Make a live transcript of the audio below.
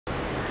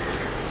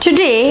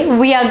Today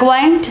we are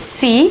going to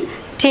see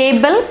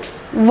table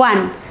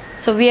 1.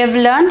 So we have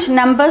learnt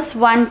numbers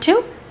 1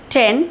 to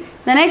 10.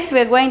 The next we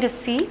are going to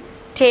see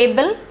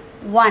table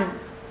 1.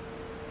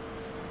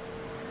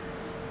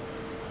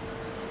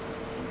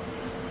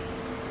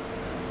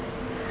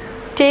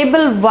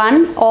 Table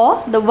 1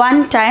 or the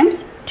 1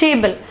 times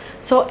table.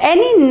 So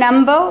any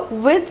number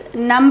with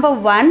number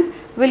 1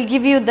 will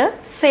give you the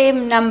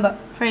same number.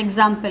 For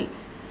example,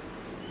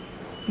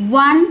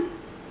 1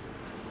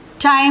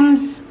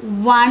 times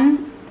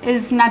 1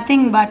 is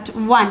nothing but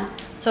 1.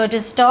 So it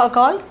is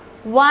called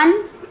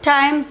 1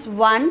 times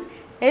 1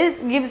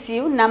 gives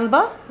you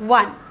number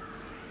 1.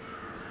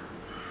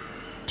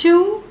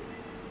 2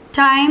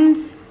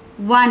 times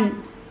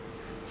 1.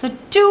 So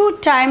 2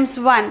 times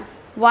 1.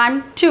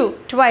 1, 2.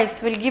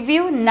 Twice will give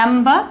you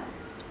number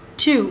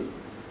 2.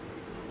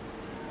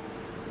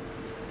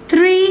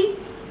 3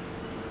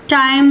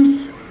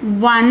 times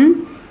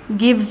 1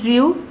 gives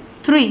you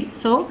 3.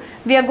 So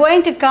we are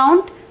going to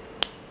count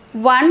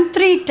 1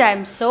 3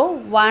 times. So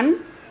 1,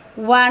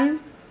 1,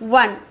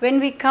 1. When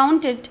we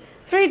count it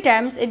 3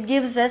 times, it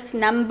gives us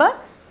number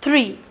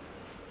 3.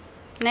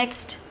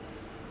 Next,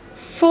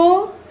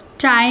 4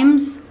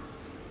 times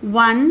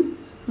 1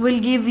 will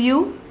give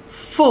you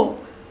 4.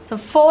 So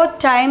 4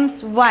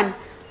 times 1.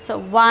 So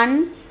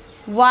 1,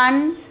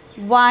 1,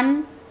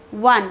 1,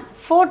 1.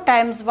 4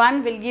 times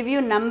 1 will give you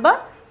number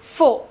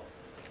 4.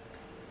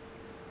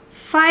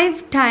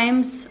 5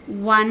 times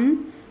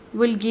 1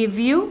 will give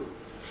you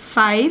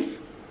 5.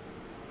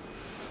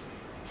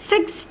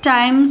 6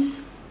 times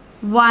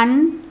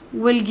 1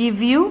 will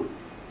give you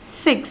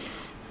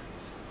 6.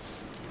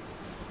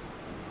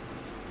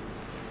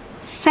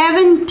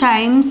 7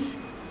 times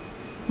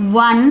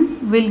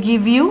 1 will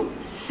give you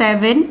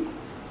 7.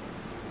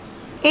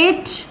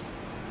 8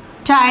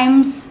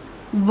 times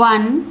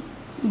 1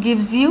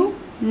 gives you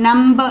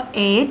number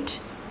 8.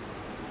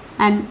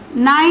 And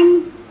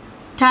 9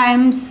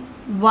 times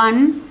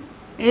 1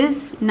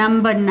 is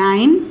number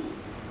 9.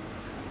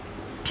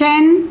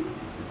 10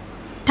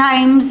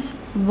 times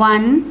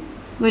 1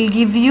 will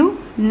give you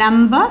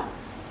number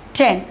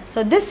 10.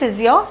 So this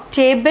is your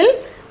table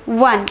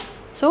 1.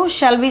 So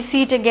shall we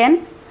see it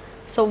again?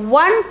 So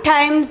 1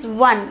 times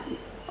 1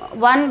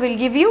 will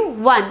give you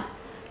 1.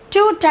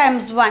 2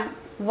 times 1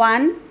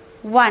 1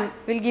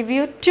 will give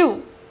you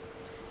 2.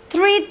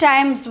 3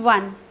 times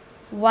 1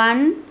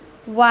 1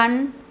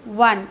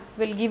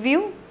 will give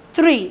you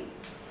 3.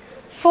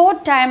 4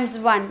 times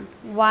 1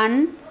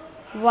 1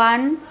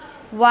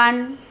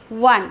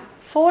 1.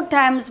 4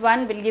 times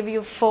 1 will give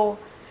you 4.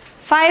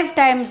 5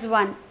 times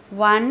 1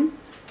 1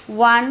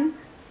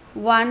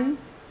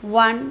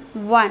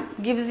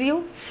 gives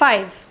you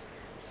 5.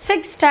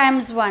 6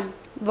 times 1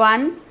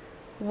 1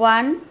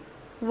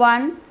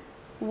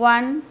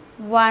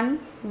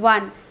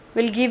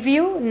 will give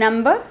you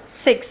number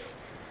 6.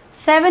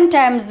 7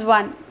 times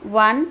 1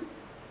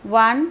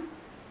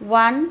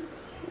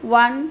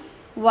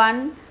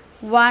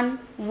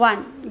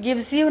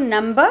 gives you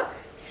number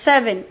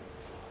 7.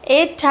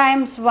 8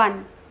 times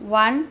 1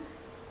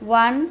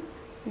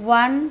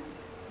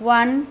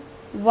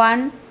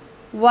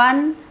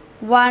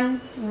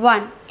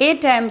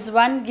 8 times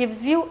 1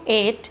 gives you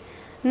 8.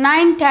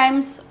 9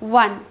 times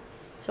 1.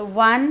 So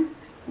 1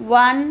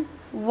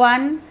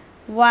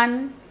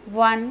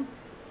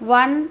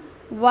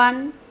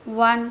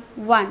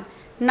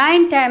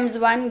 9 times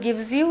 1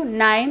 gives you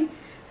 9.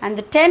 And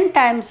the 10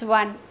 times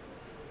 1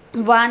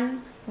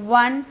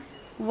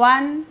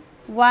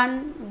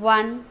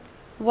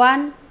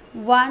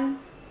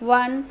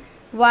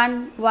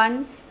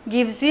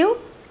 gives you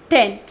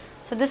 10.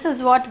 So this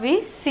is what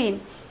we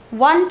seen.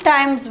 1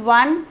 times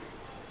 1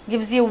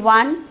 gives you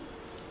 1.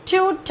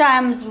 2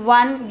 times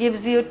 1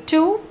 gives you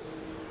 2.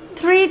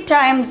 3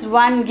 times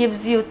 1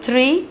 gives you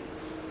 3.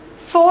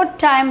 4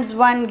 times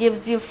 1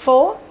 gives you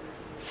 4.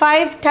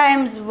 5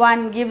 times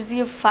 1 gives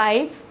you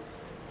 5.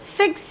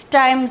 6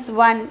 times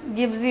 1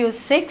 gives you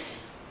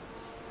 6.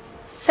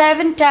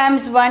 7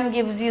 times 1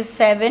 gives you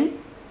 7.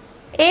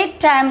 8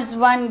 times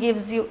 1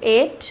 gives you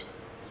 8.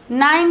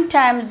 9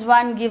 times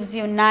 1 gives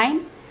you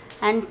 9.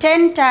 And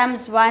 10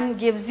 times 1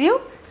 gives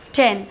you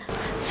 10.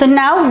 So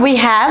now we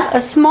have a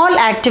small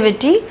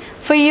activity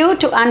for you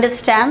to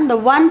understand the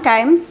 1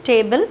 times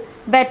table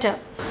better.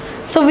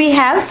 So we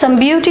have some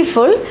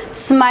beautiful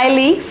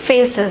smiley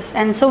faces,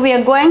 and so we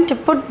are going to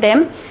put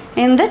them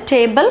in the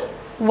table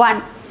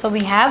 1. So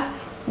we have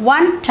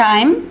 1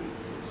 time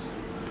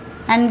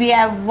and we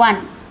have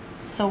 1.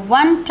 So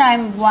 1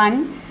 time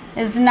 1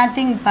 is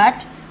nothing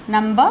but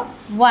number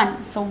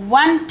 1. So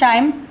 1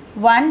 time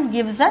 1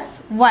 gives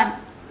us 1.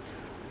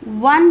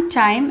 1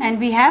 time, and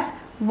we have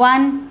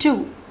 1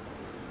 2.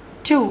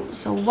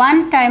 So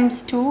 1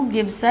 times 2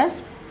 gives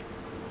us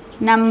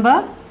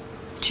number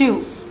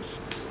 2.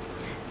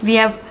 We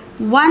have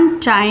 1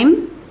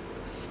 time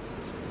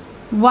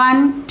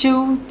 1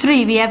 2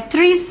 3. We have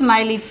 3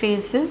 smiley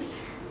faces.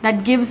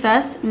 That gives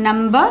us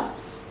number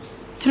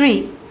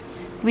 3.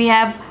 We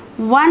have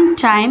 1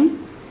 time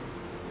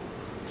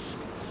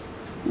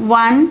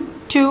 1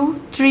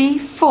 2, 3,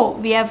 4.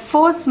 We have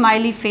 4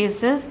 smiley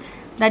faces.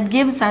 That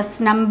gives us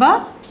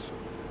number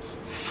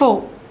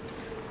 4.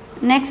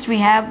 Next we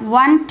have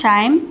 1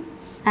 time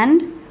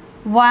and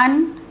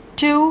 1,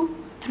 2,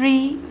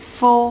 3,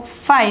 4,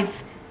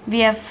 5. We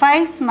have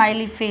 5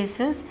 smiley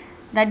faces.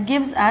 That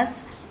gives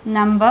us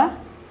number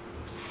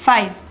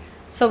 5.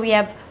 So we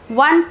have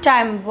 1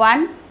 time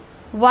 1,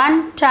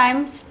 1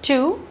 times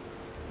 2,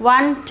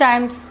 1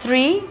 times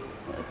 3,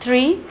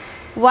 3,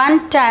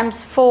 1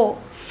 times 4,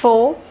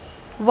 4,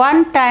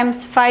 1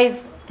 times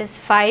 5 is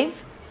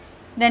 5.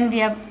 Then we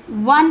have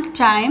 1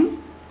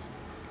 time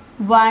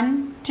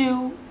 1,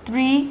 2,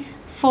 3,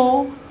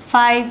 4,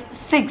 5,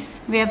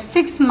 6. We have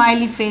 6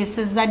 smiley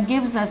faces. That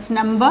gives us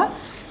number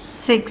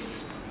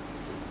 6.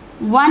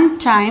 1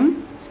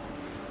 time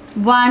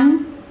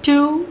 1,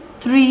 2,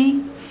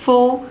 3,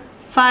 4,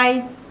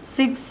 5,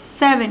 6,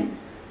 7.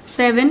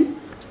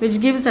 7, which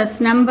gives us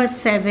number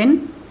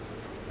 7.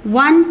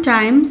 1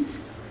 times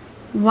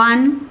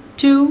 1,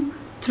 2,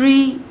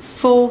 3,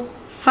 4,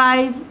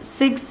 5,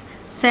 6,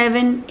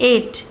 7,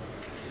 8.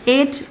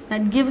 8,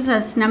 that gives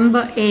us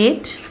number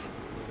 8.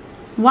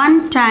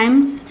 1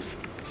 times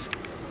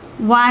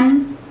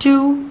 1,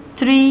 2,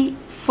 3,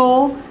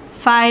 4,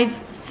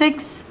 5,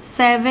 6,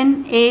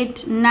 7,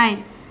 8,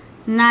 9.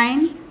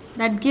 9,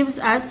 that gives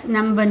us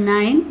number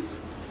 9.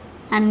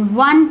 And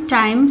 1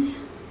 times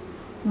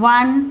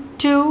 1,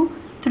 2,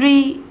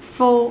 3,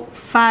 4,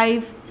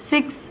 5,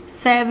 6,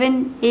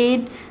 7,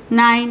 8,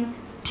 9,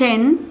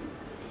 10.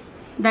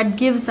 That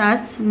gives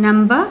us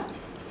number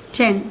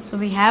 10. So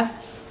we have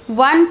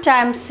 1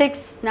 times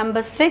 6,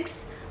 number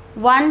 6.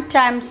 1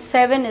 times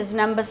 7 is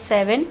number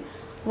 7.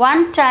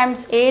 1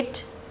 times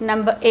 8,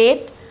 number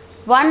 8.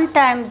 1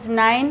 times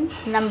 9,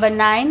 number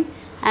 9.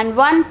 And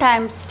 1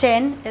 times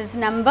 10 is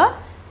number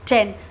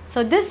 10.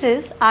 So this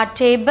is our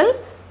table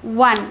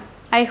 1.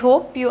 I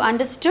hope you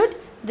understood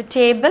the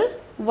table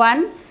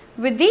 1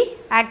 with the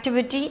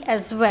activity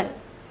as well.